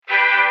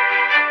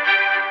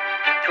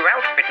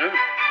Britain,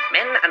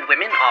 men and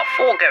women are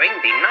foregoing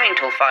the 9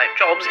 till 5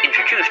 jobs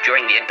introduced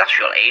during the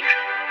Industrial Age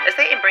as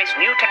they embrace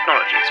new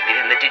technologies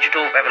within the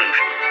digital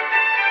revolution.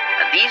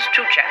 And these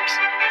two chaps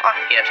are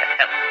here to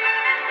help.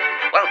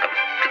 Welcome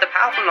to the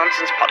Powerful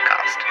Nonsense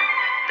Podcast,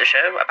 the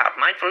show about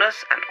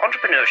mindfulness and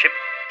entrepreneurship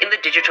in the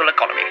digital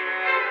economy,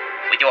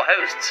 with your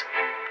hosts,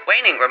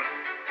 Wayne Ingram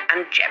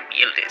and Jem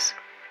Yildiz.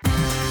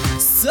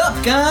 Sup,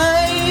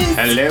 guys?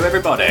 Hello,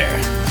 everybody.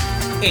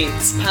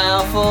 It's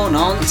Powerful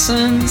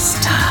Nonsense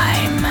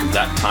time.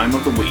 That time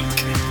of the week.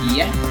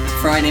 Yep,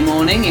 Friday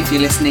morning if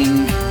you're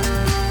listening.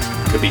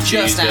 Could be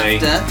Just Tuesday,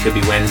 after.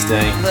 could be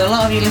Wednesday. But a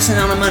lot of you listen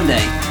on a Monday,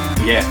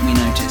 Yeah, we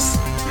notice.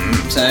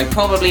 So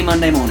probably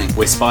Monday morning.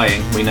 we're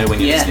spying. We know when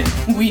you're Yeah,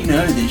 listening. we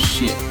know this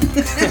shit.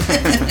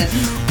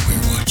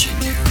 We're watching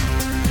you.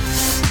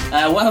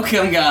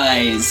 Welcome,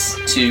 guys,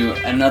 to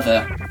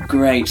another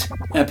great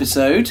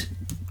episode.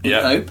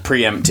 Yeah, Hope.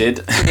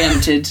 preempted.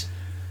 Preempted,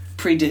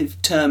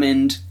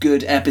 predetermined,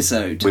 good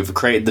episode. We've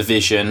created the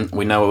vision.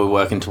 We know what we're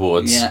working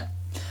towards. Yeah.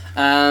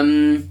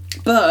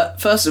 But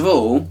first of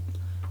all,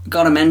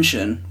 gotta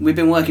mention, we've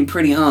been working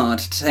pretty hard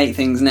to take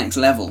things next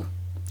level.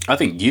 I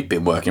think you've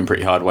been working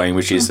pretty hard, Wayne,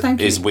 which is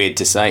thank you. weird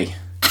to say.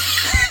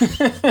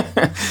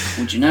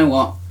 Well, do you know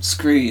what?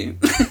 Screw you.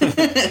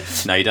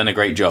 No, you've done a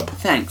great job.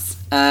 Thanks.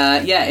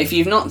 Yeah, if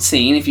you've not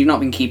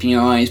been keeping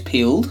your eyes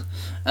peeled,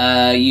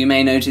 you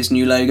may notice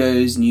new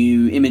logos,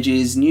 new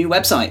images, new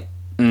website.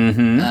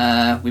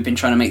 Mm-hmm. We've been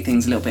trying to make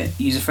things a little bit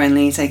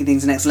user-friendly, taking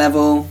things to the next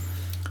level.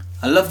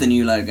 I love the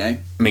new logo.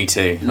 Me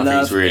too. I think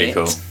it's really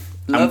cool.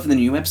 Love the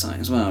new website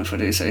as well, if I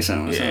do say so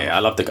myself. Yeah, I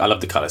love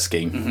the colour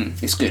scheme.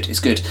 It's good.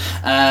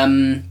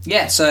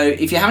 Yeah, so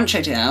if you haven't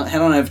checked it out, head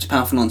on over to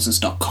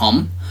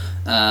powerfulnonsense.com.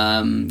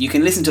 You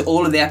can listen to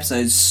all of the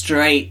episodes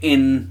straight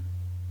in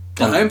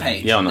the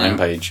homepage. Yeah, on the now,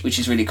 homepage. which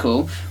is really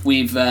cool.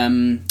 We've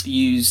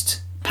used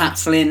Pat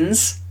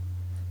Flynn's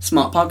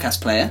smart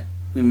podcast player.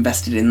 We've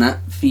invested in that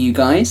for you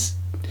guys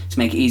to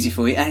make it easy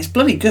for you, and it's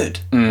bloody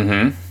good.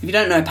 Mm-hmm. If you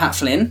don't know Pat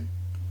Flynn,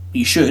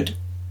 you should.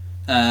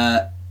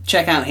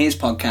 Check out his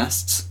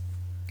podcasts.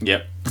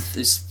 Yep.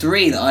 There's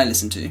 3 that I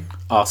listen to.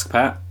 Ask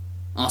Pat.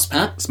 Ask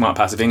Pat. Smart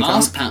Passive Income.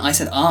 Ask Pat. I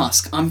said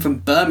ask. I'm from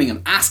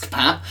Birmingham. Ask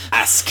Pat.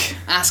 Ask.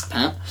 Ask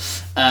Pat.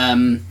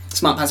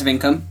 Smart Passive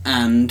Income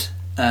and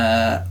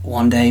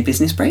One Day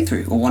Business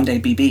Breakthrough, or One Day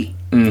BB.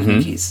 I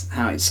think is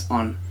how it's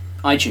on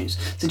iTunes.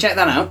 So check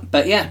that out.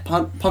 But yeah,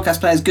 podcast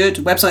player's good.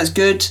 Website's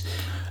good.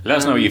 Let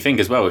us know what you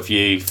think as well. If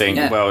you think,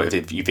 Yeah.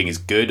 if you think it's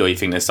good or you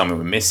think there's something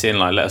we're missing,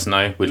 let us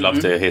know. We'd love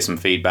to hear some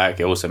feedback.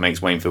 It also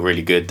makes Wayne feel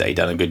really good that he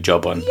done a good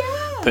job on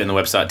putting the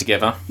website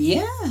together.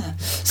 Yeah.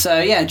 So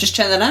yeah, just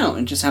check that out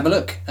and just have a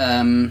look.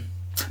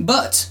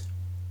 But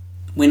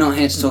we're not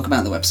here to talk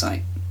about the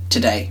website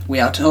today. We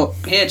are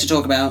here to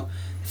talk about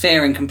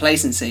fear and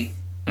complacency.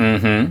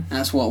 Mm-hmm.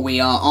 That's what we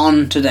are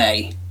on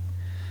today.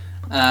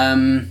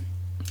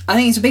 I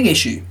think it's a big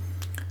issue.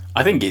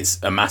 I think it's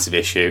a massive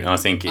issue, and I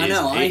think I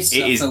know, I it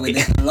suffer is. with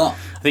it a lot.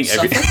 I think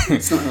Suffer?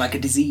 It's not like a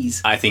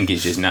disease. I think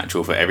it's just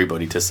natural for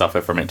everybody to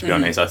suffer from it. To be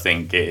honest, I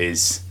think it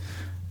is.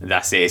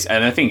 That's it.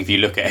 And I think if you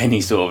look at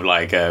any sort of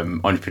like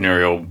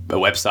entrepreneurial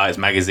websites,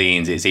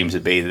 magazines, it seems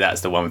to be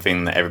that's the one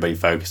thing that everybody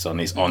focuses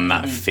on is on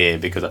that fear,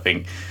 because I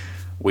think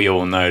we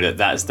all know that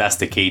that's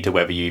the key to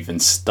whether you even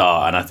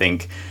start. And I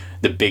think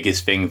the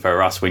biggest thing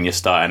for us when you're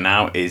starting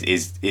out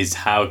is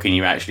how can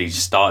you actually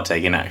start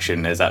taking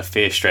action. There's that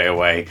fear straight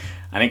away,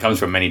 and it comes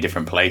from many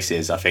different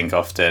places. I think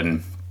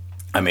often,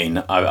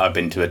 I've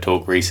been to a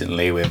talk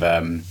recently with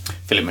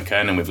Philip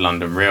McKernan with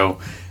London Real,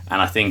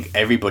 and I think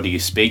everybody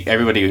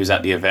who's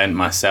at the event,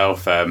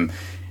 myself,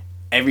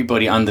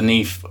 everybody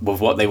underneath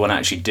with what they want to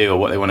actually do or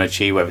what they want to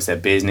achieve, whether it's their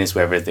business,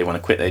 whether they want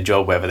to quit their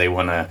job, whether they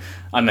want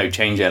to,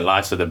 change their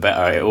lives for the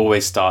better, it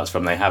always starts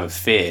from they have a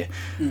fear.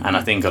 And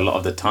I think a lot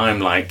of the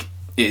time,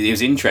 it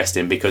was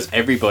interesting because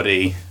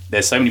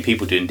there's so many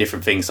people doing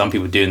different things, some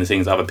people doing the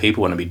things other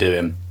people want to be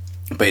doing,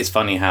 but it's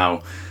funny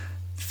how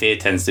fear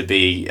tends to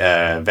be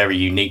very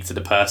unique to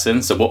the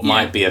person. So what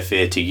might be a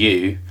fear to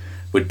you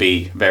would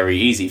be very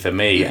easy for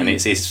me, and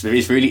it's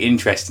really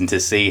interesting to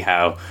see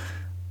how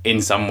in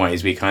some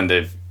ways we kind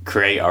of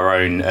create our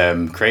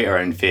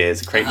own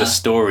fears, create the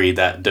story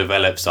that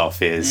develops our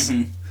fears.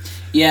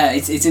 Yeah,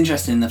 it's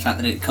interesting the fact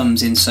that it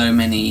comes in so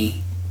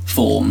many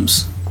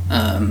forms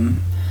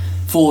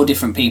for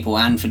different people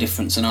and for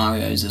different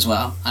scenarios as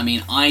well. I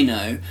mean, I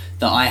know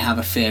that I have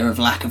a fear of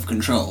lack of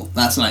control.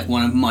 That's like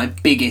one of my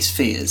biggest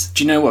fears.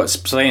 Do you know what?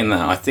 Saying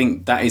that, I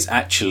think that is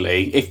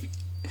actually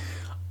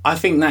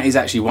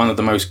one of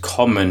the most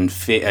common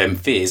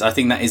fears. I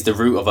think that is the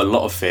root of a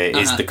lot of fear,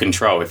 is the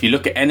control. If you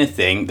look at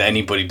anything that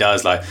anybody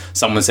does, like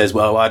someone says,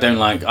 well, I don't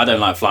like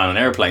flying on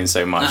airplanes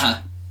so much.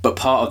 But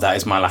part of that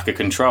is my lack of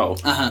control.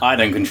 I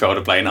don't control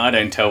the plane. I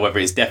don't tell whether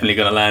it's definitely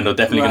going to land or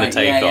definitely going to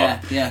take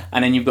off. Yeah.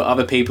 And then you've got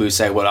other people who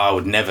say, well, I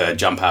would never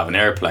jump out of an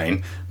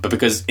airplane. But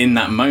because in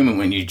that moment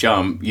when you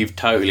jump, you've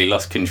totally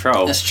lost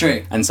control. That's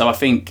true. And so I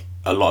think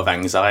a lot of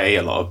anxiety,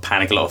 a lot of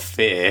panic, a lot of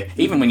fear,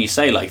 even when you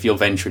say, like, if you're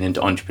venturing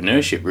into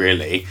entrepreneurship,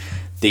 really,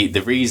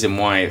 the reason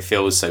why it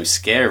feels so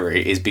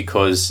scary is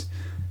because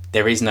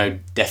there is no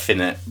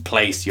definite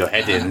place you're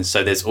heading.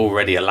 So there's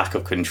already a lack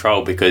of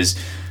control, because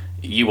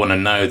you want to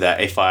know that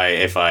if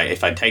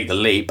I take the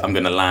leap, I'm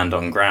going to land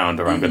on ground,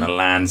 or I'm going to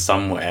land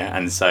somewhere.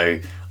 And so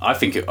I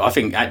think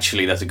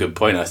actually that's a good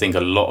point. I think a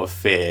lot of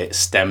fear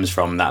stems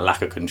from that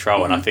lack of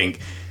control. And I think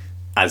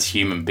as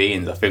human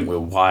beings, I think we're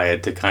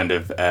wired to kind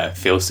of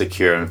feel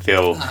secure and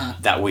feel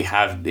that we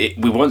have it.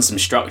 We want some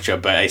structure,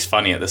 but it's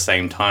funny at the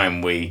same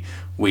time we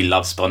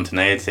love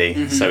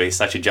spontaneity. So it's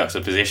such a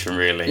juxtaposition,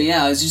 really. But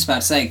yeah, I was just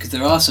about to say, because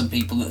there are some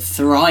people that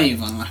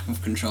thrive on lack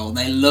of control.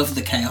 They love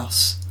the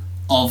chaos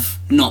of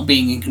not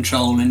being in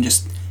control and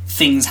just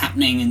things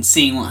happening and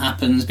seeing what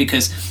happens,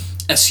 because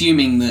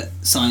assuming that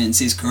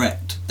science is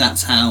correct,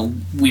 that's how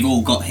we've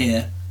all got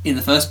here in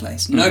the first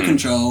place. No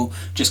control,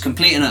 just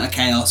complete and utter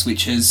chaos,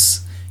 which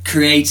has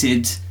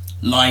created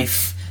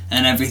life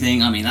and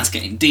everything. I mean, that's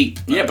getting deep.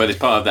 Yeah, but it's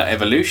part of that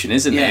evolution,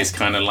 isn't it? It's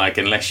kind of like,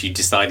 unless you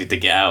decided to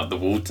get out of the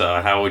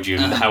water, how would you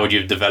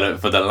have developed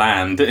for the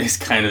land? It's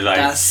kind of like...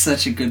 That's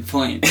such a good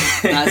point.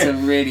 That's a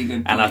really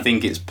good point. And I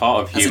think it's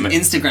part of human...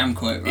 That's an Instagram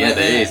quote, right? Yeah,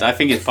 there is. I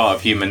think it's part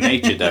of human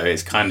nature, though.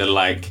 It's kind of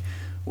like,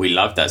 we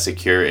love that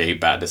security,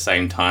 but at the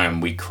same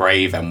time we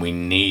crave and we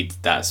need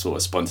that sort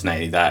of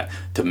spontaneity, that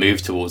to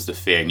move towards the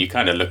fear. And you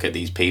kind of look at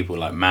these people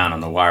like Man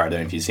on the Wire. I don't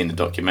know if you've seen the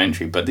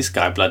documentary, but this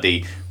guy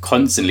bloody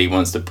constantly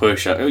wants to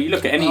push. Oh, you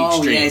look at any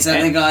extreme. Yeah, is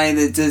that the guy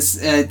that does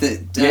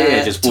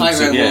just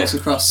walks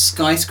across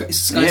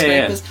skyscrapers?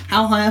 Yeah.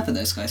 How high up are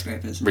those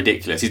skyscrapers?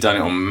 Ridiculous. He's done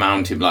it on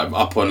mountain, like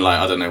up on, like,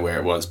 I don't know where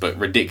it was, but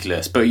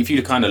ridiculous. But if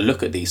you kind of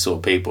look at these sort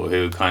of people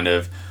who kind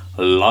of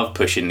love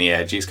pushing the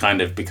edge, it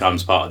kind of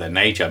becomes part of their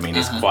nature. I mean,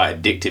 it's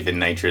quite addictive in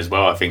nature as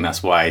well. I think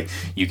that's why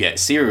you get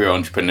serial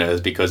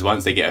entrepreneurs, because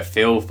once they get a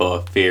feel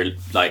for fear,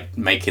 like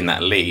making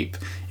that leap,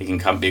 it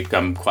can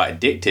become quite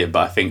addictive.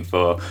 But I think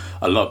for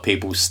a lot of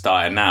people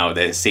starting out,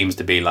 there seems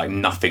to be like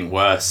nothing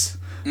worse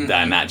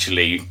than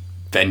actually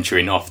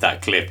venturing off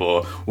that cliff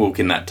or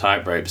walking that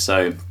tightrope.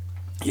 So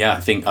yeah, I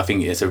think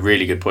it's a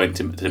really good point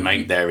to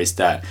make there, is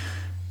that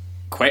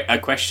I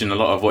question a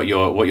lot of what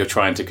you're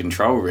trying to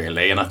control,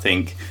 really. And I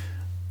think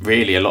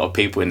really a lot of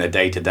people in their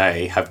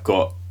day-to-day have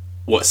got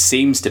what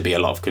seems to be a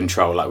lot of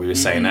control, like we were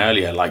saying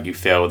earlier. Like, you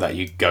feel that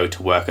you go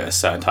to work at a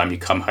certain time, you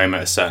come home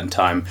at a certain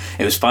time.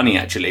 It was funny,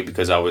 actually,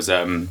 because I was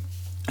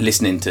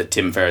listening to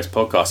Tim Ferriss'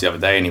 podcast the other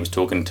day, and he was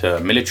talking to a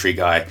military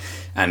guy,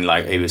 and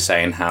like he was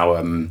saying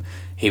how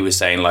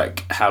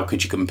how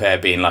could you compare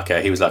being like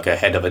he was like a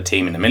head of a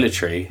team in the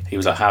military. He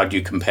was like, how do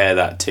you compare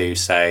that to,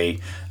 say,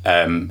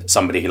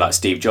 somebody like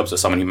Steve Jobs or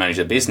someone who managed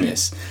a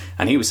business?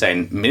 And he was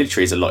saying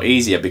military is a lot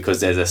easier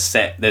because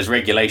there's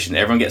regulation.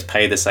 Everyone gets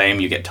paid the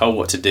same. You get told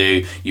what to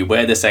do. You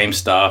wear the same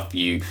stuff.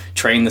 You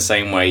train the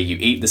same way. You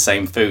eat the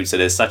same food. So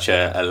there's such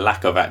a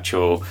lack of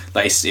actual,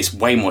 like, it's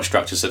way more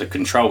structured. So the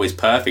control is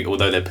perfect,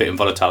 although they're put in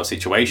volatile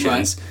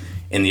situations. Right.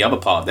 In the other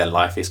part of their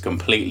life, it's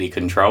completely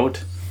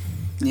controlled.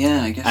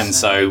 Yeah, I guess. And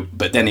so,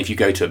 but then if you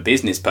go to a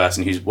business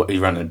person who's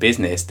running a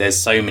business, there's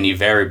so many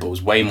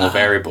variables, way more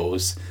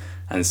variables.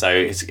 And so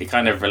it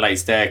kind of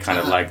relates there, kind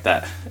of like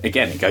that.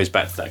 Again, it goes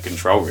back to that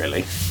control,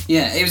 really.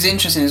 Yeah, it was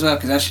interesting as well,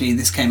 because actually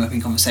this came up in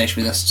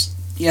conversation with us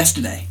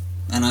yesterday.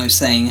 And I was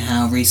saying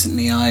how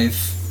recently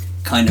I've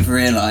kind of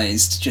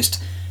realised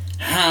just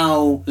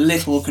how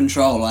little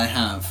control I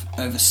have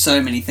over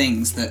so many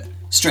things that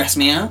stress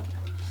me out.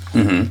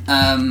 And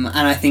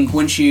I think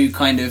once you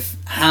kind of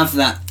have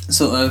that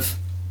sort of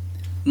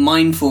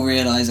mindful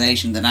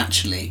realisation that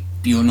actually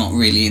you're not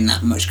really in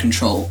that much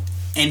control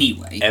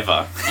anyway.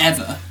 Ever.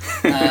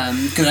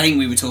 Because I think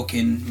we were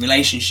talking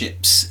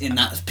relationships in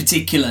that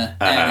particular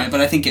area,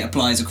 but I think it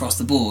applies across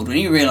the board. When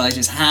you realise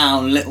just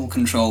how little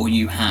control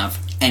you have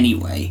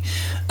anyway,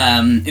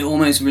 it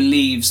almost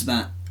relieves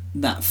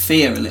that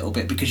fear a little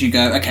bit, because you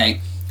go,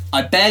 okay,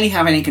 I barely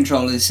have any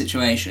control of this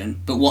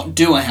situation, but what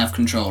do I have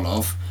control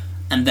of?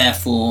 And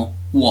therefore,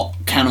 what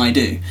can I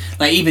do?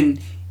 Like, even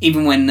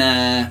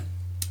when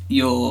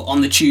you're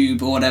on the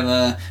tube or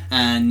whatever,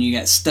 and you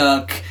get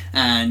stuck,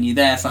 and you're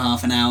there for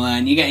half an hour,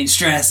 and you're getting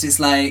stressed, it's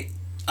like,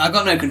 I've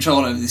got no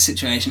control over this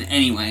situation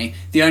anyway.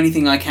 The only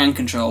thing I can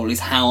control is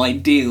how I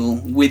deal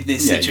with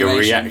this situation. Your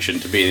reaction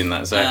to being in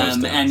that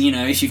circumstance. And, you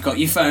know, if you've got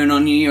your phone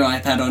on you, your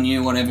iPad on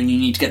you, whatever, and you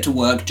need to get to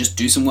work, just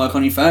do some work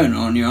on your phone or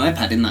on your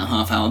iPad in that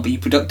half hour. Be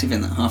productive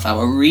in that half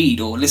hour. Read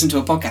or listen to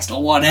a podcast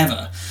or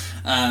whatever.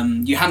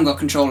 You haven't got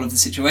control of the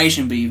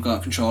situation, but you've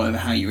got control over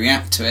how you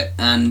react to it.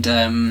 And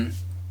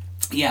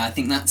I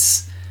think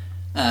that's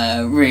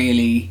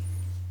really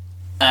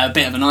a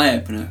bit of an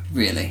eye-opener,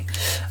 really.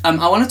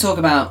 I want to talk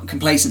about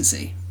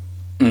complacency,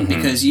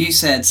 because you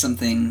said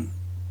something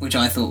which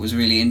I thought was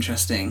really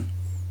interesting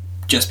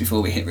just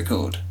before we hit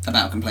record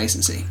about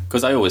complacency.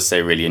 Because I always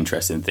say really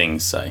interesting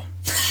things, so...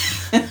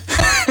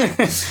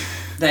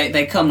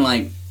 they come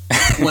like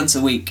once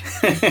a week.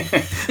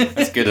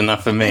 That's good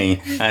enough for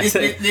me.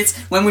 It's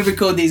when we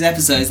record these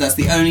episodes, that's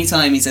the only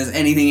time he says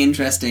anything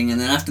interesting,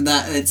 and then after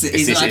that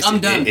he's like, I'm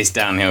done. It's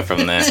downhill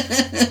from there.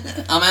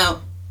 I'm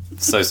out.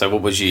 So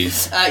what was you...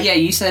 Yeah,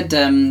 you said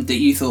that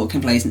you thought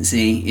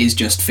complacency is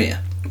just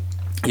fear.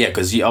 Yeah,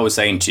 because I was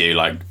saying to you,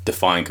 like,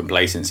 define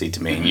complacency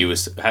to me, and you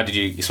was... How did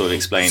you sort of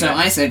explain So that?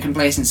 I said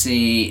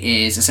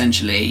complacency is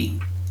essentially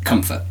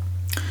comfort.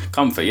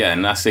 Comfort, yeah,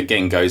 and that's,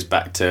 again, goes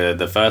back to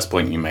the first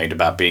point you made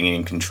about being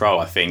in control.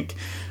 I think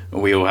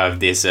we all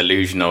have this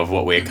illusion of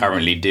what we're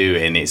currently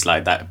doing. It's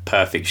like that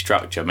perfect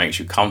structure makes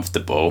you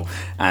comfortable,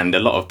 and a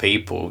lot of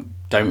people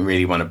don't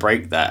really want to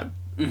break that.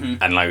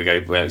 And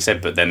like we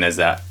said, but then there's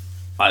that,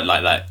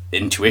 like that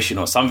intuition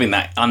or something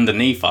that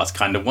underneath us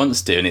kind of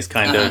wants to, and it's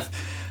kind of...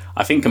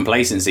 I think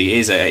complacency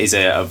is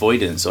a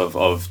avoidance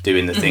of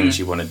doing the things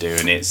you want to do,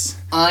 and it's...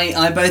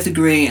 I both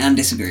agree and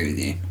disagree with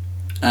you.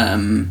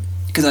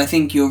 Because I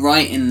think you're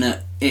right in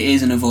that it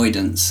is an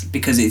avoidance,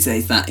 because it's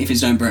that if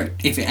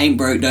it ain't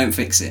broke, don't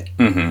fix it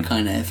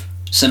kind of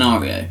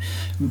scenario.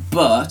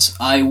 But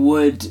I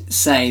would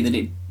say that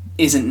it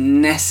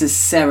isn't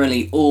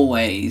necessarily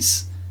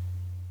always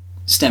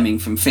stemming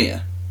from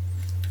fear.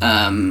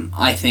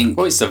 I think...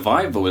 Well, it's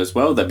survival as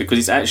well, though, because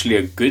it's actually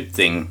a good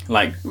thing.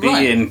 Like,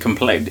 being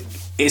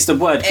it's the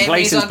word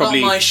complacent. I've got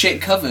my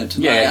shit covered.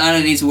 Yeah. Like, I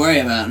don't need to worry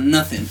about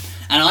nothing.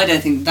 And I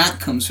don't think that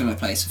comes from a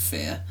place of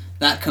fear.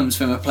 That comes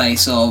from a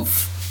place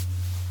of...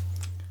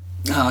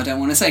 Oh, I don't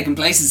want to say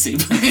complacency.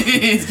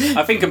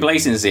 I think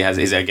complacency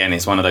is again,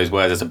 it's one of those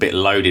words that's a bit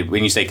loaded.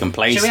 When you say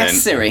complacent... Shall we ask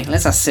Siri?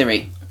 Let's ask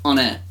Siri on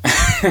air.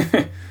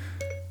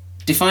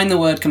 Define the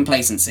word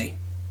complacency.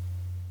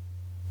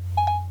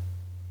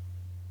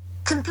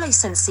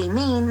 Complacency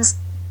means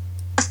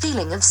a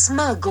feeling of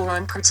smug or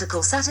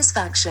uncritical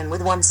satisfaction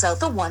with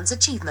oneself or one's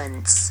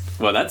achievements.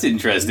 Well, that's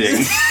interesting.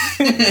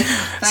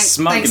 Smugness.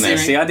 Thanks, Siri.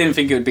 See, I didn't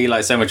think it would be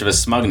like so much of a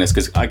smugness,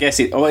 because I guess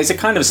it's a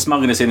kind of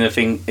smugness in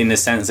the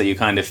sense that you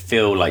kind of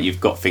feel like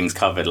you've got things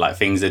covered, like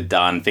things are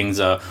done,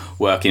 things are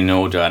working in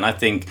order. And I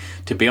think,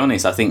 to be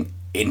honest,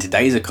 in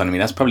today's economy,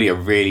 that's probably a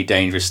really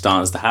dangerous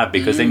stance to have,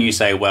 because then you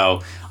say,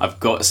 well, I've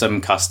got some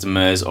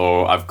customers,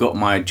 or I've got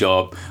my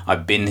job,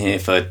 I've been here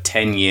for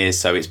 10 years,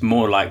 so it's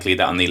more likely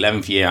that on the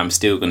 11th year I'm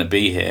still going to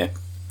be here.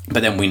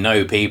 But then we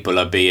know people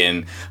are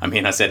being... I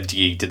mean, I said to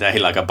you today,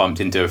 like, I bumped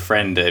into a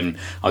friend, and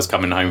I was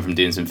coming home from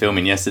doing some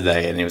filming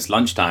yesterday, and it was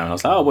lunchtime, and I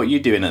was like, oh, what are you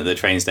doing at the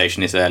train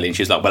station this early? And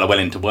she was like, well, I went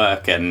into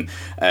work, and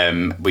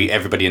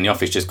everybody in the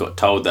office just got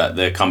told that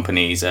the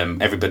company's...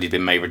 everybody's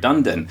been made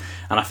redundant.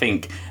 And I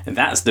think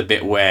that's the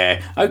bit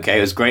where, okay,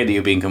 it was great that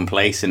you were being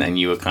complacent, and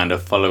you were kind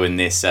of following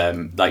this,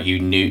 like, you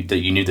knew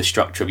the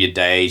structure of your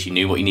days, you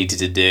knew what you needed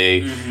to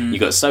do, you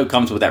got so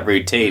comfortable with that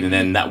routine, and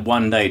then that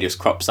one day just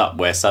crops up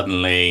where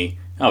suddenly...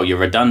 oh, you're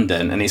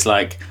redundant, and it's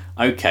like,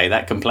 okay,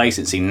 that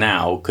complacency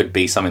now could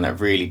be something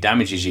that really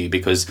damages you,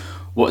 because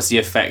what's the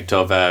effect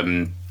of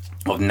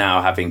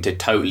now having to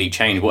totally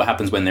change? What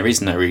happens when there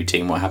is no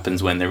routine? What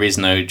happens when there is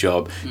no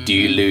job? Do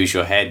you lose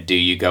your head? Do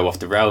you go off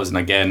the rails? And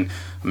again,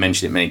 I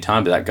mentioned it many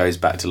times, but that goes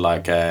back to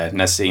like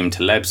Nassim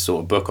Taleb's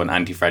sort of book on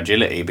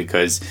anti-fragility,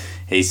 because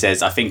he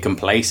says, I think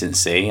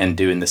complacency and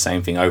doing the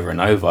same thing over and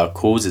over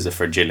causes a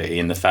fragility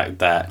in the fact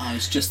that... I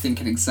was just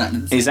thinking exactly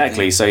the same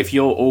Exactly. thing. So if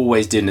you're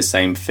always doing the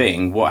same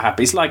thing, what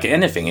happens? It's like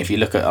anything. If you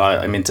look at,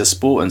 I'm into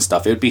sport and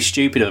stuff, it would be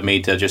stupid of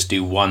me to just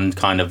do one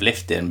kind of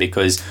lifting,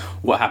 because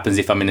what happens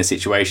if I'm in a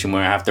situation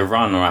where I have to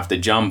run, or I have to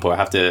jump, or I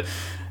have to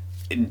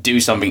do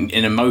something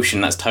in a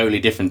motion that's totally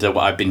different to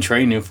what I've been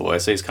training for?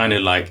 So it's kind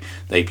of like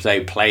they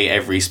play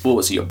every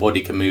sport, so your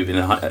body can move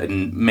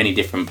in many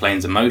different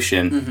planes of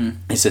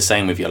motion. It's the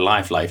same with your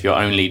life. Like, if you're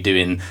only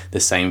doing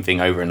the same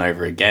thing over and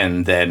over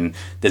again, then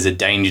there's a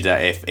danger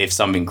that if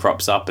something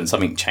crops up and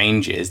something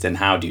changes, then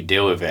how do you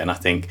deal with it? And I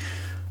think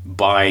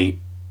by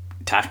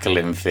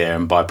tackling fear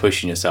and by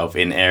pushing yourself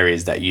in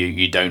areas that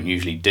you don't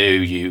usually do,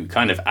 you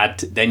kind of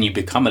then you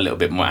become a little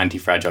bit more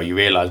anti-fragile. You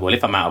realise, well,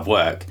 if I'm out of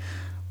work,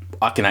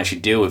 I can actually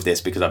deal with this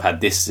because I've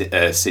had this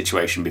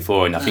situation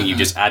before, and I think you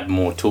just add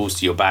more tools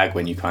to your bag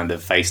when you kind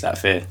of face that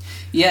fear.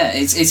 Yeah,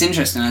 it's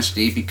interesting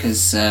actually,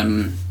 because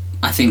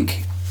I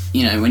think,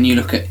 you know, when you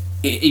look at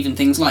even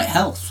things like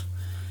health,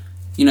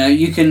 you know,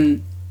 you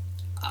can...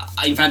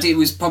 in fact, it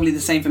was probably the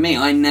same for me.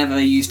 I never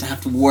used to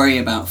have to worry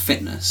about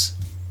fitness,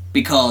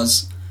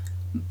 because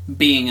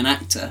being an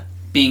actor,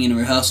 being in a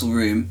rehearsal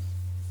room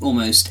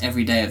almost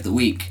every day of the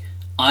week,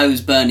 I was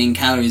burning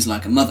calories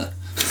like a mother.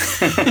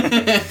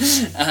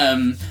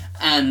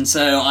 And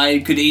so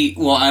I could eat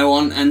what I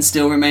want and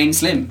still remain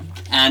slim.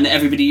 And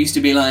everybody used to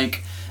be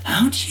like,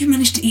 how did you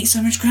manage to eat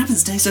so much crap and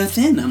stay so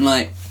thin? I'm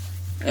like,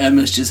 I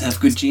must just have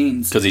good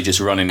genes. Because he just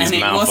running his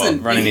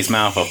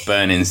mouth off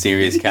burning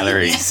serious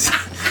calories.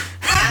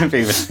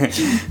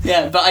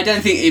 Yeah, but I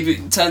don't think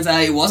it turns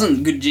out it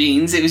wasn't good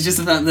genes. It was just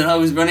the fact that I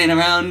was running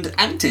around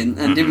acting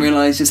and didn't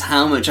realise just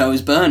how much I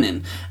was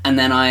burning. And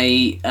then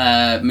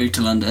I moved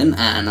to London,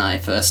 and I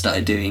first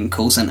started doing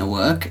call centre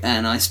work,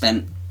 and I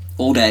spent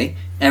all day,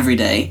 every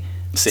day,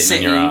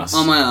 sitting on your ass,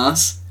 on my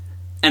ass,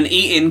 and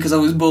eating because I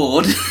was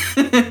bored,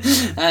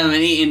 and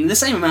eating the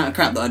same amount of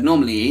crap that I'd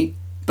normally eat,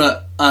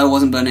 but I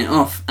wasn't burning it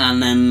off.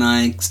 And then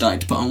I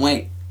started to put on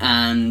weight,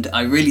 and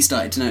I really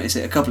started to notice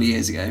it a couple of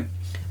years ago.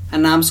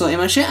 And now I'm sorting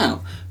my shit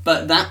out.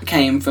 But that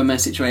came from a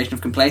situation of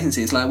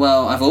complacency. It's like,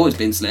 well, I've always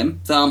been slim,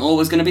 so I'm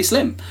always going to be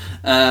slim.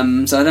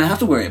 So I don't have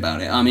to worry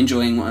about it. I'm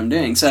enjoying what I'm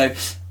doing. So,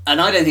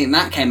 and I don't think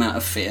that came out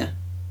of fear,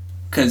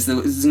 because there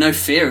was no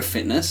fear of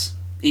fitness.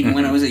 Even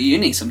when I was at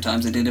uni,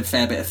 sometimes I did a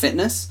fair bit of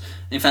fitness.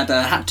 In fact,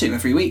 I had to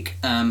every week.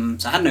 So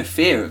I had no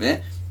fear of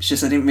it. It's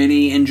just I didn't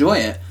really enjoy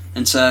it.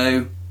 And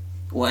so,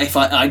 well, if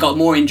I got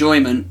more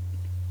enjoyment,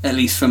 at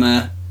least from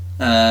a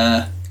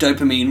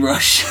dopamine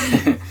rush,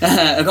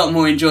 I got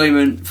more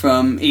enjoyment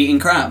from eating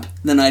crap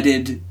than I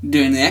did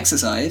doing the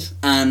exercise,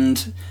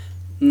 and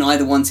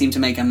neither one seemed to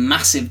make a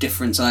massive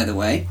difference either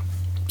way,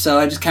 so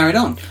I just carried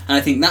on. And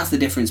I think that's the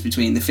difference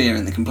between the fear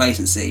and the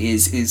complacency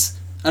is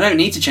I don't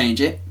need to change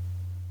it,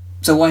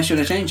 so why should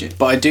I change it?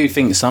 But I do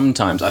think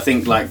sometimes, I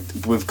think like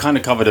we've kind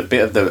of covered a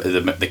bit of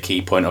the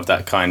key point of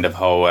that kind of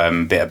whole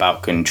bit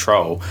about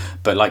control.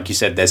 But like you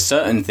said, there's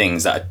certain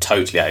things that are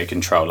totally out of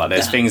control. Like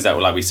there's things that,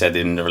 like we said,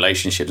 in the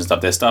relationships and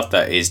stuff, there's stuff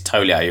that is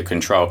totally out of your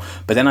control.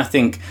 But then I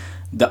think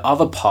the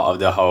other part of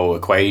the whole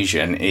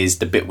equation is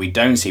the bit we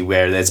don't see,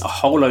 where there's a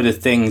whole load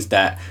of things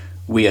that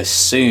we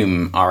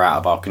assume are out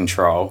of our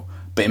control,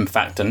 but in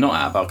fact are not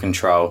out of our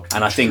control.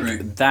 And I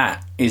think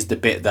that is the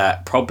bit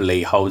that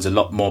probably holds a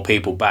lot more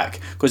people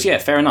back. Because yeah,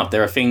 fair enough,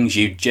 there are things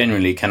you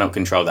generally cannot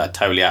control that are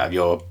totally out of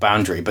your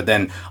boundary, but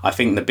then I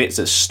think the bits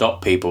that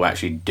stop people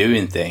actually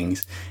doing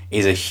things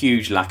is a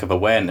huge lack of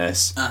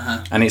awareness.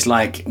 And it's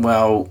like,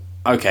 well,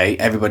 okay,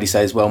 everybody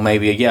says, well,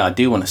 maybe, yeah, I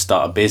do want to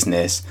start a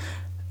business,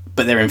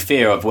 but they're in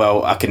fear of,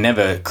 well, I can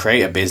never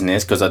create a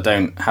business because I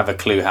don't have a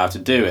clue how to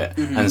do it.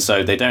 And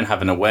so they don't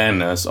have an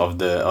awareness of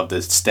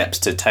the steps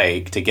to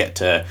take to get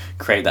to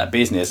create that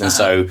business. And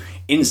so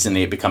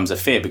instantly it becomes a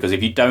fear, because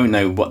if you don't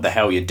know what the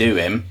hell you're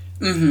doing,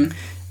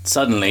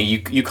 suddenly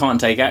you can't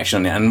take action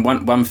on it. And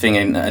one thing,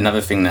 and another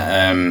thing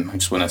that I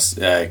just want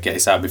to get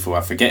this out before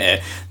I forget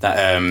it, that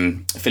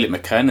Philip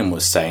McKernan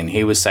was saying.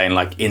 He was saying,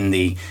 like,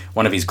 in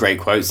one of his great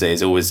quotes that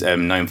he's always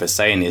known for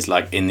saying is,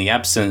 like, in the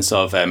absence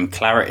of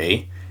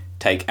clarity,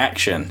 take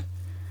action.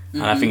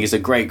 And I think it's a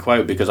great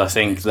quote, because I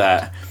think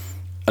that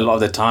a lot of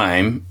the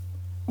time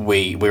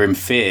we're in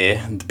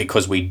fear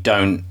because we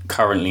don't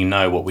currently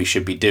know what we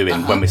should be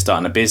doing when we're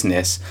starting a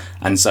business.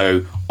 And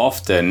so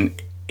often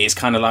it's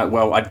kind of like,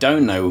 well, I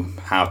don't know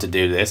how to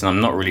do this and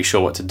I'm not really sure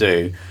what to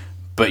do,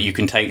 but you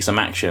can take some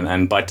action,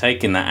 and by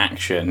taking that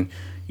action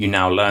you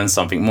now learn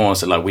something more.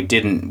 So like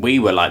we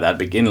were like that at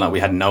the beginning, like we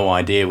had no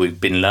idea, we've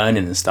been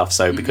learning and stuff,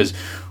 so because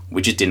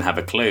we just didn't have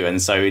a clue.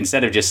 And so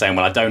instead of just saying,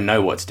 well, I don't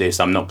know what to do,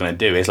 so I'm not going to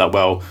do it, it's like,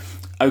 well,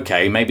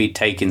 okay, maybe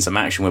taking some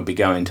action would be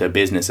going to a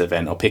business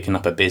event or picking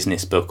up a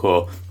business book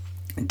or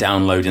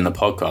downloading a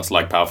podcast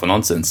like Powerful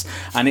Nonsense.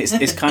 And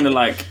it's kind of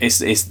like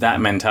it's that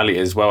mentality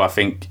as well. I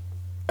think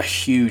a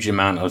huge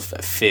amount of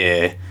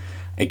fear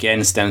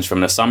again stems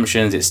from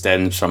assumptions, it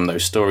stems from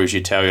those stories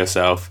you tell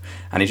yourself,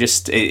 and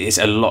it's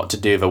a lot to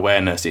do with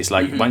awareness. It's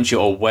like once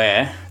you're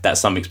aware that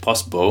something's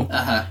possible,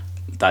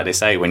 like they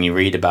say, when you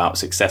read about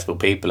successful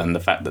people and the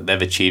fact that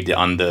they've achieved it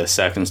under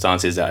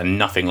circumstances that are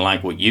nothing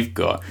like what you've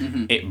got,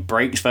 it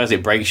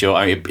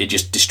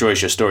just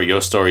destroys your story.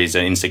 Your story is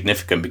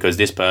insignificant because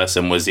this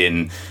person was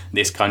in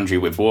this country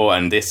with war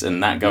and this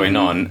and that going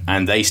on,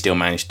 and they still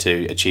managed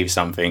to achieve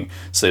something.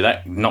 So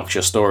that knocks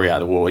your story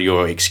out of the water,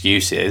 your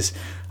excuses.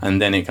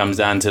 And then it comes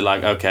down to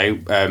like, okay,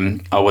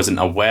 I wasn't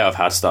aware of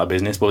how to start a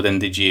business. Well, then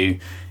did you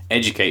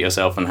educate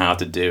yourself on how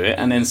to do it?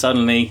 And then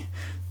suddenly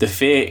the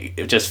fear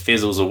just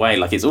fizzles away.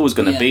 Like it's always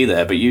going to be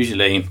there, but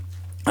usually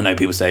I know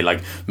people say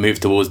like move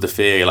towards the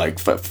fear, like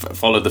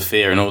follow the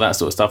fear and all that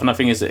sort of stuff. And I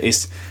think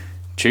it's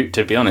true,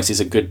 to be honest, it's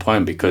a good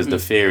point, because the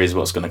fear is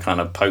what's going to kind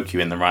of poke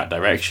you in the right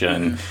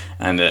direction.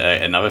 And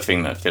another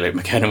thing that Philip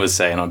McKenna was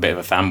saying, I'm a bit of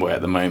a fanboy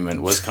at the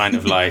moment, was kind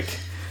of like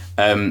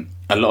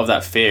a lot of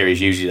that fear is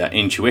usually that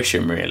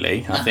intuition,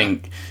 really. I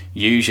think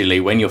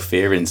usually when you're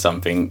fearing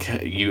something,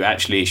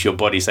 it's your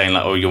body saying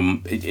like, oh, your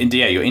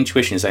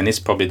intuition is saying this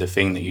is probably the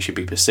thing that you should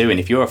be pursuing.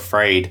 If you're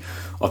afraid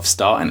of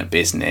starting a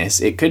business,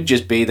 it could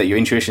just be that your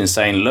intuition is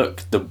saying,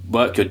 look, the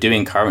work you're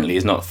doing currently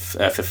is not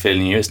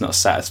fulfilling you, it's not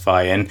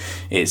satisfying,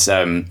 it's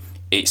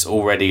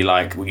already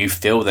like you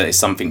feel that it's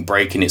something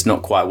breaking, it's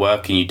not quite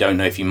working, you don't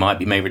know if you might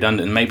be made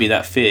redundant. And maybe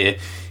that fear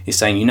is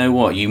saying, you know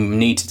what, you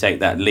need to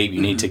take that leap,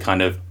 you need to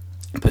kind of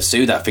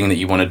pursue that thing that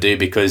you want to do,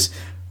 because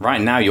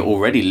right now you're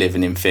already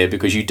living in fear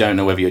because you don't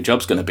know whether your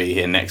job's going to be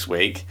here next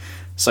week,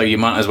 so you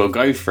might as well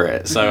go for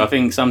it. So I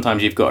think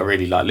sometimes you've got to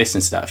really like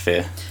listen to that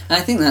fear. And I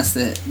think that's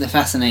the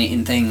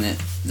fascinating thing that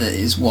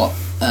is what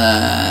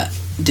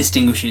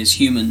distinguishes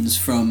humans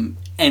from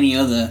any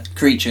other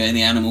creature in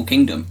the animal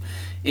kingdom.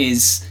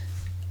 Is,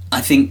 I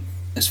think,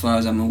 as far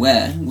as I'm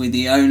aware, we're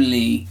the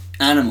only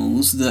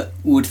animals that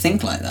would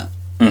think like that.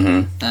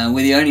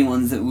 We're the only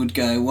ones that would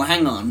go, well,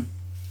 hang on,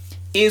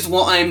 is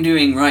what I'm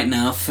doing right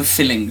now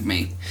fulfilling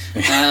me?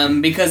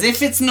 Because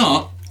if it's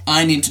not,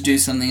 I need to do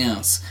something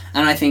else.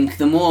 And I think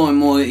the more and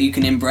more you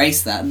can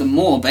embrace that, the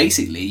more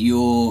basically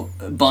you're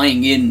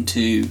buying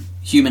into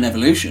human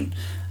evolution,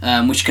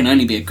 which can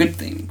only be a good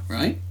thing,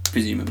 right?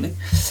 presumably.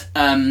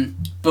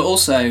 But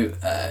also,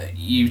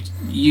 you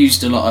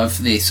used a lot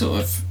of the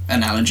sort of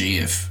analogy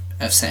of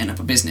setting up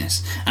a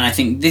business, and I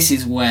think this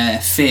is where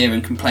fear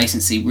and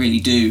complacency really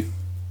do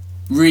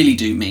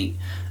meet,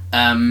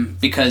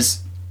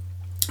 because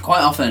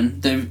quite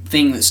often the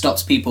thing that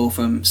stops people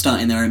from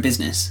starting their own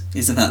business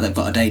is the fact they've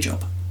got a day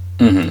job.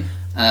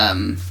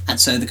 And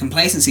so the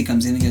complacency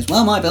comes in and goes,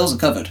 well, my bills are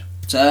covered,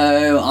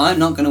 so I'm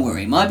not going to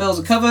worry. My bills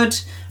are covered.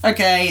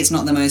 Okay, it's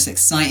not the most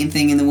exciting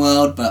thing in the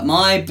world, but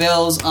my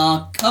bills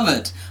are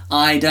covered.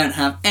 I don't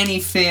have any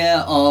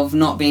fear of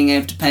not being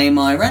able to pay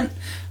my rent.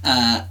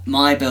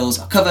 My bills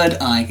are covered.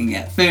 I can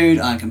get food,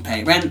 I can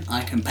pay rent,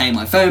 I can pay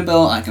my phone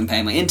bill, I can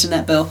pay my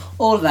internet bill,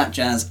 all of that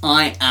jazz.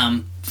 I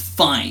am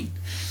fine.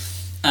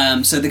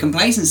 So the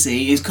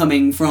complacency is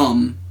coming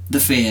from the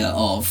fear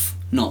of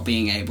not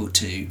being able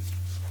to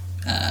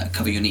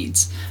cover your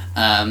needs.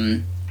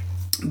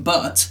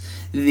 But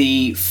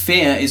the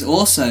fear is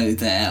also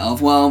there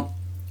of, well,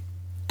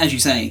 as you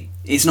say,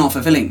 it's not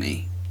fulfilling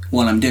me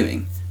what I'm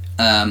doing.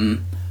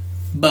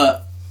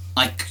 But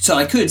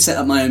I could set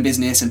up my own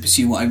business and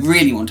pursue what I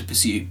really want to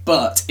pursue,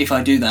 but if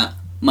I do that,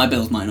 my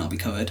bills might not be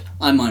covered.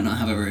 I might not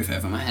have a roof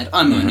over my head.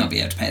 I might not be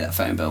able to pay that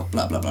phone bill,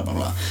 blah, blah, blah, blah,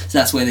 blah. So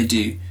that's where they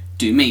do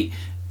meet.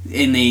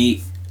 In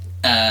the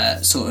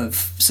sort of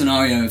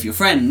scenario of your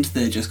friend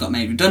that just got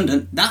made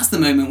redundant, that's the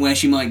moment where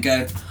she might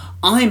go,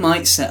 I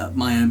might set up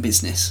my own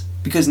business,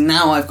 because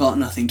now I've got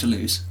nothing to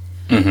lose.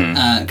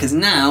 Because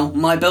now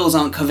my bills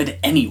aren't covered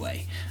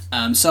anyway.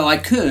 So I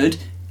could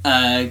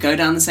go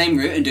down the same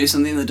route and do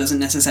something that doesn't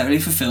necessarily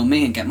fulfill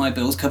me and get my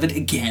bills covered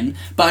again,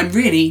 but I'm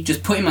really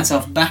just putting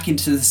myself back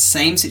into the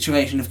same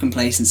situation of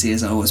complacency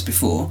as I was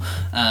before.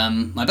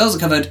 My bills are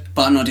covered,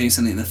 but I'm not doing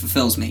something that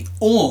fulfills me.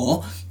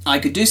 Or I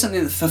could do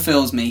something that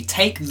fulfills me,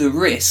 take the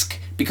risk,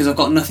 because I've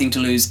got nothing to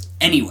lose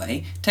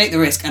anyway, take the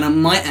risk, and I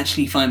might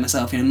actually find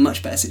myself in a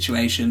much better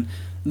situation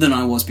than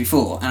I was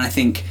before. And I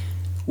think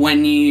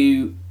when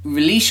you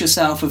release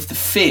yourself of the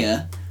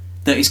fear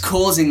that is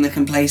causing the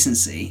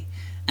complacency,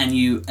 and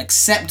you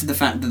accept the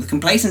fact that the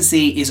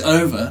complacency is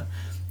over,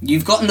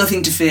 you've got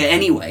nothing to fear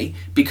anyway,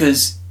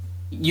 because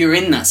you're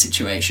in that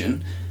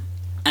situation,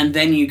 and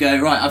then you go,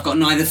 right, I've got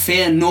neither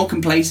fear nor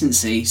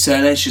complacency, so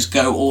let's just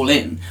go all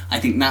in. I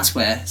think that's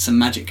where some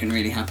magic can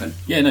really happen.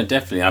 Yeah, no,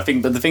 definitely. I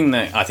think, but the thing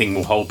that I think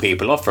will hold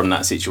people off from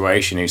that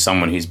situation, who's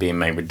someone who's being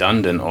made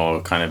redundant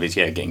or kind of is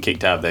getting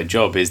kicked out of their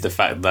job, is the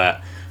fact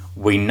that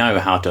we know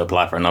how to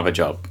apply for another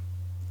job.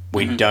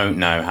 We don't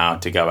know how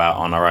to go out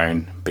on our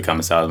own, become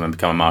a salesman,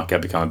 become a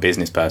marketer, become a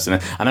business person.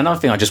 And another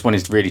thing I just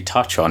wanted to really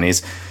touch on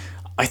is,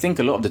 I think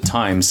a lot of the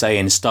time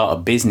saying start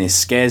a business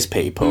scares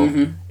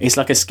people. It's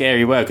like a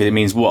scary word, because it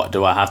means, what?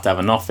 Do I have to have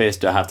an office?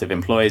 Do I have to have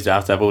employees? Do I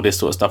have to have all this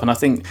sort of stuff? And I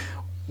think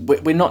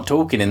we're not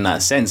talking in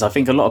that sense. I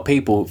think a lot of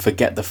people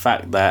forget the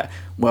fact that,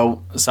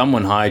 well,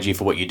 someone hired you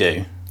for what you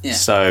do. Yeah.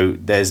 So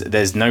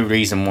there's no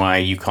reason why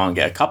you can't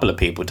get a couple of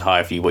people to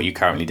hire for you what you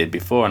currently did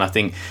before. And I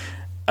think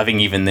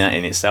even that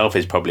in itself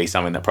is probably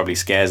something that probably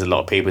scares a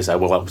lot of people. Say,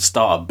 well, I'll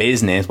start a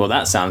business. Well,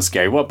 that sounds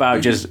scary. What about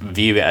just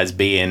view it as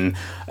being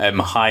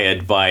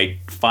hired by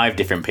 5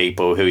 different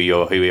people who are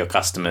your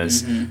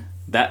customers?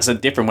 That's a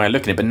different way of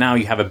looking at it. But now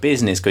you have a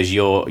business because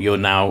you're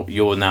now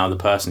the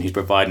person who's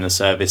providing a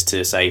service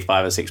to, say,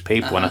 5 or 6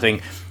 people. And I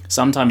think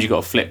sometimes you've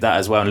got to flip that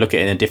as well and look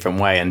at it in a different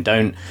way, and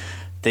don't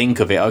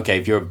think of it, okay,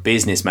 if you're a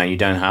businessman, you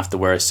don't have to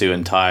wear a suit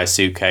and tie, a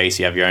suitcase,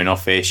 you have your own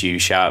office, you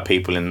shout at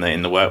people in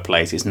the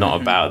workplace. It's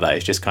not about that.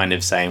 It's just kind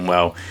of saying,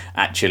 well,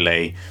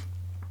 actually,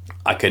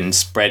 I can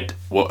spread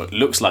what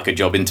looks like a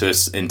job into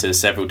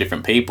several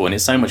different people, and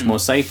it's so much more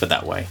safer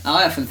that way.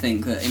 I often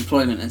think that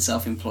employment and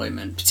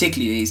self-employment,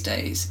 particularly these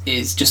days,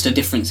 is just a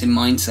difference in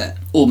mindset,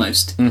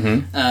 almost.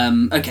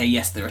 Okay,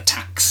 yes, there are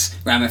tax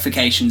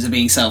ramifications of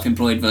being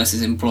self-employed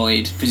versus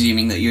employed,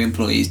 presuming that your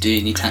employee is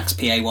doing your tax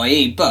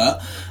PAYE,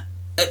 but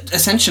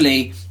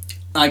essentially,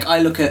 like, I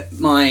look at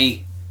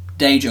my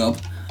day job,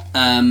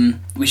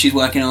 which is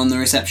working on the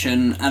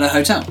reception at a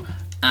hotel,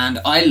 and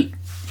I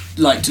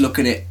like to look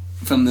at it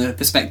from the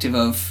perspective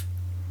of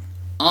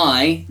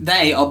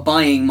they are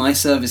buying my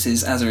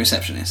services as a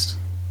receptionist,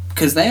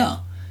 because they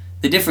are.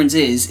 The difference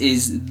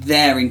is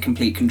they're in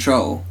complete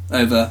control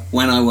over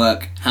when I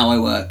work, how I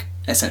work,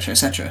 etc.,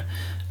 etc.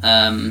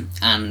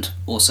 And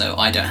also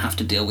I don't have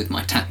to deal with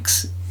my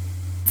tax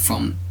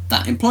from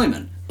that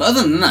employment. But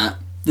other than that,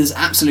 there's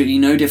absolutely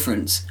no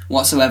difference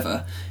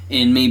whatsoever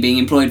in me being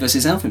employed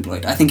versus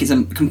self-employed. I think it's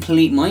a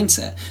complete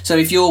mindset. So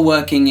if you're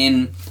working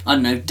in, I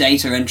don't know,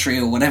 data entry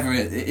or whatever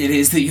it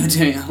is that you're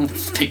doing, I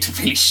picked a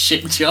really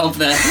shit job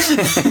there.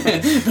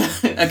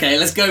 Okay,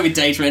 let's go with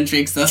data entry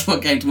because that's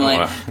what came to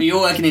mind. But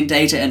you're working in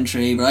data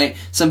entry, right?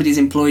 Somebody's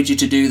employed you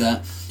to do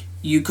that.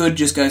 You could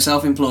just go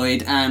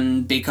self-employed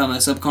and become a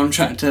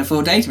subcontractor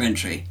for data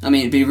entry. I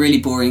mean, it'd be a really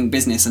boring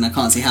business, and I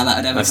can't see how that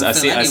would ever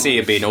fulfill anyone. I see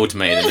it being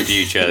automated in the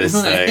future.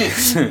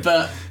 So.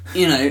 But,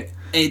 you know,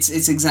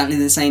 it's exactly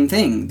the same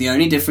thing. The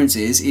only difference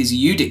is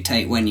you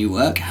dictate when you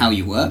work, how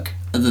you work,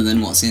 other than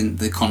what's in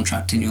the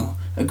contract in your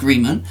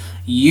agreement.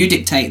 You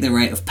dictate the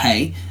rate of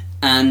pay,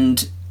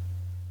 and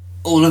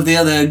all of the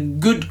other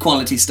good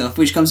quality stuff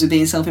which comes with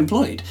being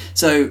self-employed.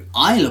 So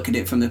I look at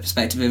it from the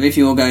perspective of if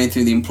you're going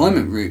through the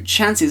employment route,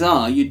 chances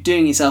are you're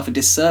doing yourself a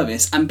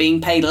disservice and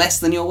being paid less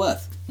than you're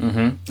worth.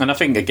 Mm-hmm. And I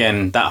think,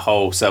 again, that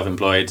whole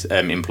self-employed,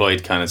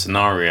 employed kind of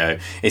scenario,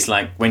 it's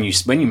like when you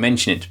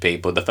mention it to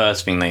people, the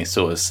first thing they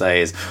sort of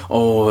say is,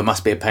 oh, it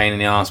must be a pain in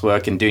the arse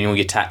working, doing all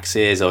your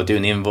taxes or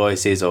doing the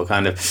invoices, or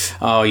kind of,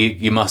 oh,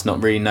 you must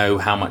not really know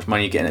how much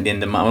money you're getting at the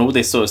end of the month, all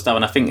this sort of stuff.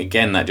 And I think,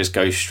 again, that just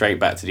goes straight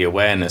back to the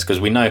awareness,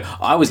 because we know,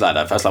 I was like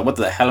that first, like, what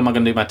the hell am I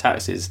going to do my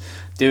taxes?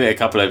 Do it a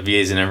couple of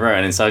years in a row,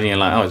 and then suddenly you're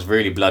like, oh, it's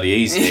really bloody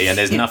easy, and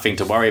there's nothing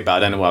to worry about. I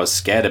don't know what I was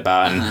scared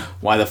about, and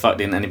why the fuck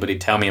didn't anybody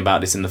tell me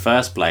about this in the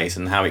first place,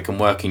 and how it can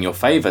work in your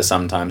favour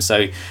sometimes.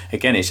 So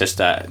again, it's just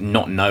that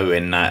not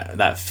knowing,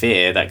 that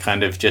fear that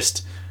kind of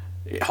just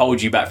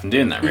holds you back from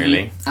doing that,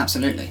 really. Mm-hmm.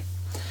 Absolutely.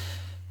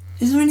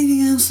 Is there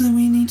anything else that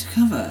we need to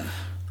cover?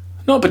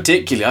 Not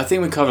particularly. I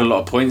think we covered a lot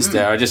of points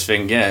there. I just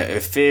think,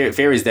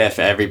 fear is there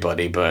for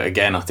everybody, but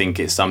again, I think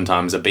it's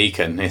sometimes a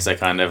beacon. It's a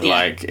kind of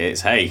like,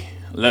 it's, hey,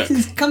 look,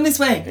 come this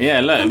way.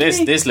 Yeah, look,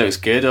 this looks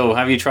good, or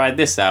have you tried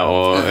this out,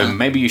 or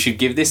maybe you should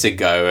give this a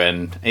go.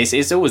 And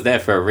it's always there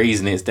for a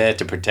reason. It's there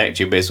to protect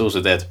you, but it's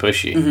also there to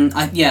push you. Mm-hmm.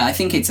 I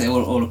think it's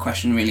all a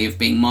question really of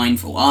being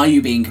mindful. Are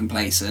you being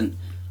complacent?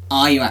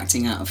 Are you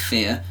acting out of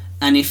fear?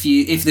 And if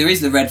there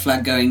is the red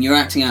flag going, you're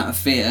acting out of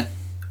fear,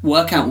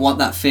 work out what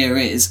that fear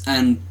is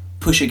and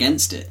push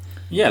against it.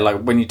 Yeah,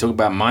 like when you talk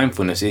about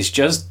mindfulness, it's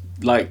just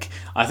like,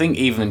 I think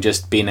even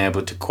just being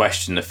able to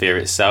question the fear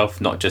itself,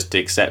 not just to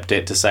accept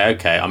it, to say,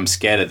 okay, I'm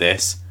scared of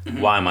this.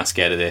 Mm-hmm. Why am I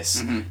scared of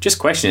this? Mm-hmm. Just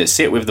question it.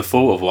 Sit with the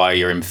thought of why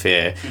you're in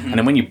fear. Mm-hmm. And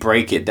then when you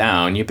break it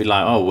down, you'd be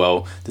like, oh,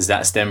 well, does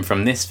that stem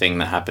from this thing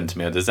that happened to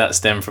me? Or does that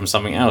stem from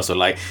something else? Or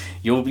like,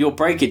 you'll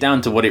break it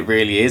down to what it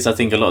really is. I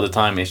think a lot of the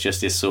time it's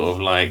just this sort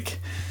of like,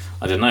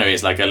 I don't know,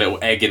 it's like a little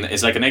egg,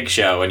 it's like an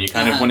eggshell, and you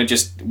kind of want to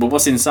just, well,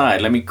 what's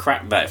inside? Let me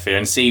crack that fear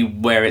and see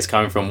where it's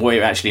coming from, what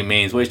it actually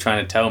means, what it's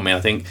trying to tell me.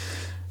 I think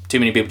too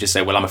many people just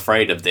say, well, I'm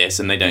afraid of this,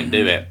 and they don't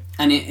do it.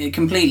 And it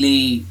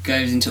completely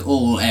goes into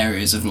all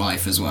areas of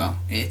life as well.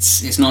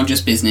 It's not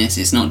just business,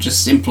 it's not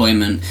just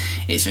employment,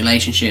 it's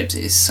relationships,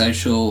 it's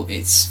social,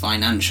 it's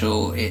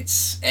financial,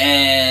 it's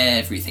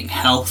everything,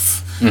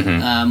 health,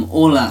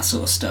 all that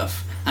sort of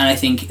stuff. And I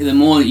think the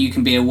more that you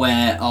can be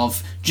aware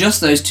of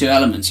just those two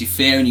elements, your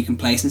fear and your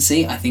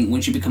complacency, I think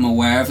once you become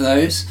aware of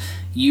those,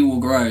 you will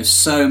grow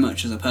so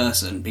much as a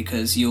person,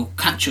 because you'll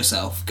catch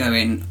yourself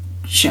going,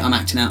 shit, I'm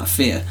acting out of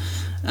fear.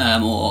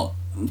 Or,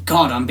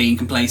 God, I'm being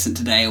complacent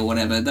today, or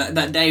whatever.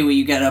 That day where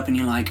you get up and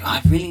you're like,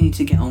 I really need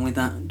to get on with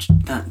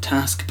that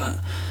task, but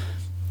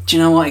do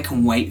you know what? It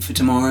can wait for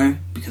tomorrow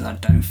because I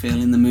don't feel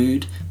in the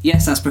mood.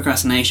 Yes, that's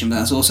procrastination, but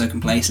that's also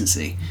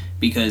complacency,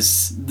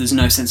 because there's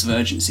no sense of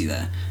urgency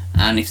there.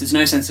 And if there's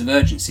no sense of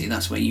urgency,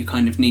 that's where you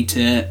kind of need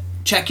to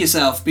check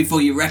yourself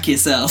before you wreck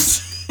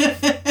yourselves. There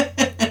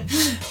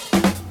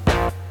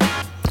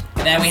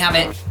we have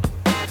it.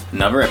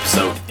 Another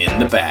episode in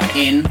the bag.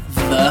 In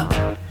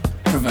the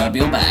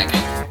proverbial bag.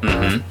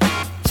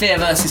 Mm-hmm. Fear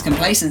versus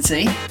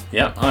complacency.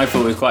 Yep, I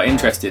thought it was quite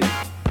interesting.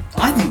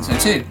 I think so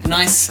too.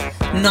 Nice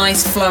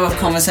flow of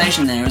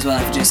conversation there as well,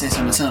 if I do say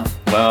so myself.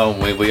 Well,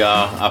 we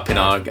are up in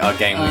our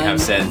game, we have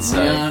said,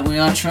 so. We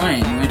are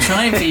trying. We're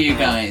trying for you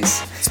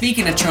guys.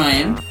 Speaking of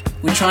trying,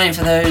 we're trying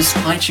for those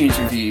iTunes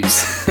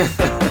reviews.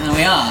 And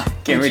we are.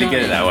 Getting really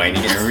good at that, Wayne.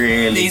 You're getting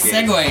really These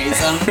good.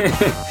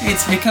 Segues,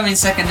 it's becoming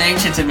second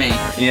nature to me.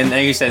 Yeah,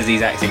 who says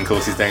these acting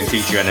courses don't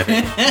teach you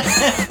anything?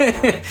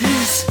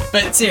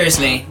 But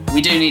seriously,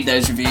 we do need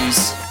those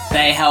reviews.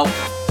 They help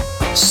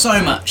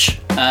so much,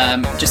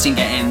 just in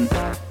getting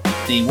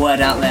the word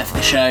out there for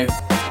the show.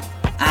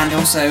 And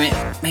also it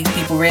makes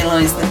people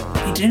realise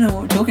that we do know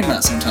what we're talking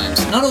about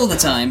sometimes. Not all the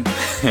time,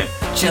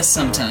 just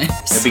sometimes.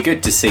 It'd be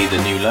good to see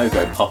the new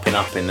logo popping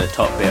up in the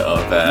top bit of...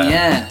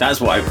 yeah. That's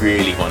what I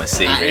really want to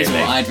see, That really. is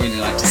what I'd really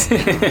like to see.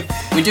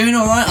 We're doing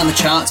alright on the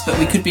charts, but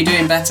we could be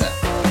doing better.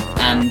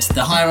 And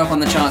the higher up on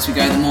the charts we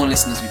go, the more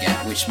listeners we get,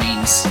 which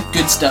means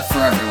good stuff for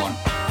everyone.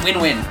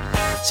 Win-win.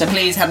 So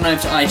please head on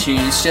over to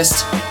iTunes,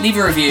 just leave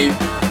a review.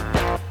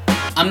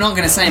 I'm not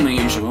going to say my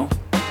usual.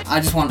 I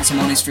just want some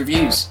honest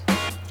reviews.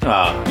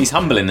 Ah, he's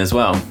humbling as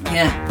well.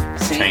 Yeah.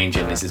 See?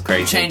 Changing, this is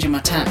crazy. Changing my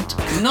tact.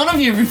 None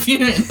of you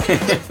reviewing.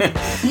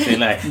 You're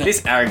like,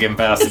 this arrogant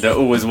bastard that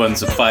always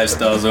wants 5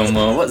 stars or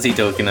more. What's he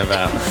talking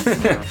about?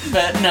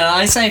 But no,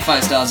 I say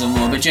 5 stars or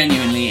more, but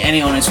genuinely,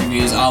 any honest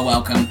reviews are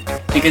welcome.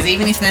 Because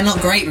even if they're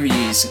not great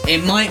reviews,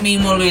 it might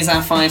mean we'll lose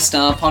our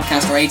 5-star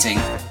podcast rating,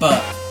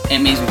 but it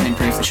means we can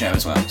improve the show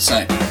as well.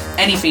 So,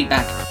 any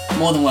feedback,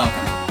 more than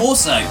welcome.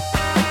 Also,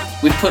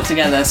 we've put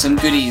together some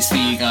goodies for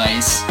you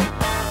guys,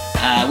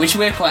 which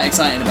we're quite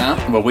excited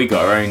about. Well, we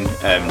got our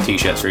own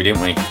t-shirts through,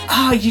 didn't we?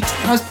 Oh,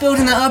 I was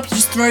building that up. You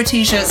just throw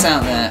t-shirts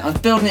out there. I was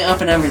building it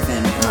up and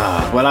everything.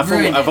 Well, I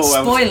thought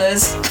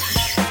spoilers.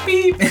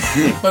 Beep.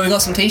 Well, we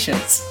got some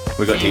t-shirts.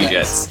 We got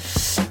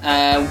t-shirts.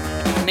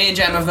 Me and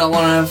Jem have got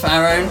one of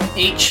our own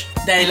each.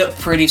 They look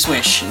pretty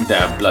swish.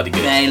 They're bloody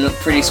good. They look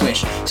pretty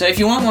swish. So if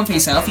you want one for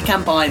yourself, you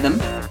can buy them.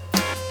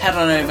 head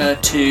on over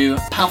to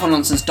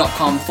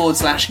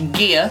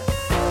powerfulnonsense.com/gear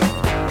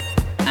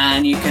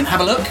and you can have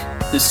a look.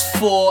 There's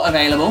 4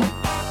 available.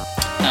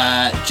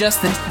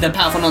 Just the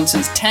Powerful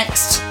Nonsense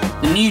text,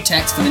 the new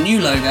text for the new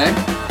logo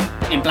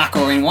in black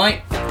or in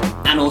white,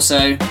 and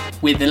also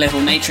with the little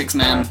Matrix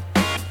Man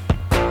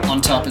on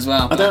top as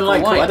well. I don't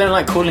like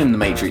calling him the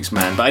Matrix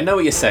Man, but I know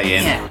what you're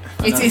saying. Yeah,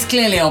 it's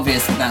clearly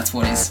obvious that that's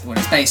what it's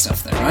based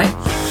off, though, right?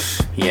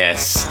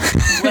 Yes.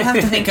 We'll have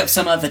to think up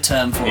some other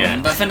term for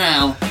him, but for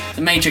now,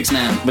 the Matrix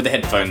Man with the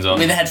headphones on.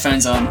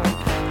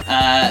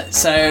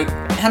 So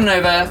head on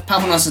over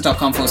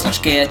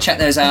powerfulnonsense.com/gear, check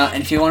those out,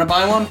 and if you want to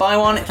buy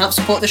one. It helps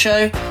support the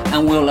show,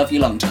 and we'll love you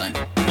long time.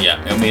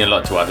 Yeah, it'll mean a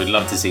lot to us. We'd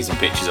love to see some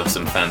pictures of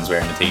some fans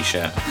wearing a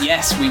t-shirt.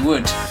 Yes, we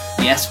would.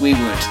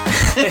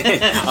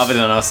 Other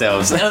than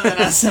ourselves.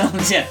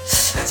 Yeah.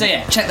 So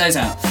yeah, check those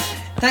out.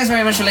 Thanks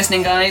very much for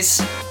listening,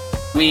 guys.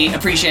 We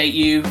appreciate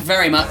you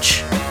very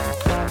much.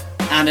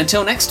 And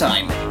until next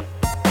time,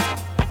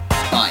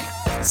 bye.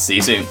 See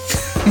you soon.